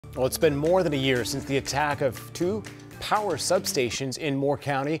Well, it's been more than a year since the attack of two power substations in Moore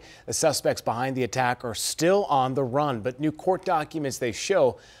County. The suspects behind the attack are still on the run, but new court documents they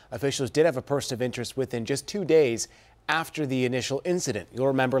show officials did have a person of interest within just 2 days after the initial incident. You'll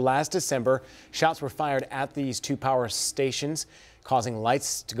remember last December, shots were fired at these two power stations, causing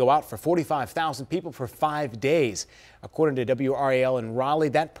lights to go out for 45,000 people for 5 days. According to WRAL in Raleigh,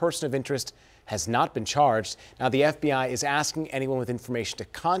 that person of interest has not been charged. Now, the FBI is asking anyone with information to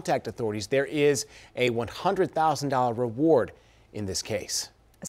contact authorities. There is a $100,000 reward in this case.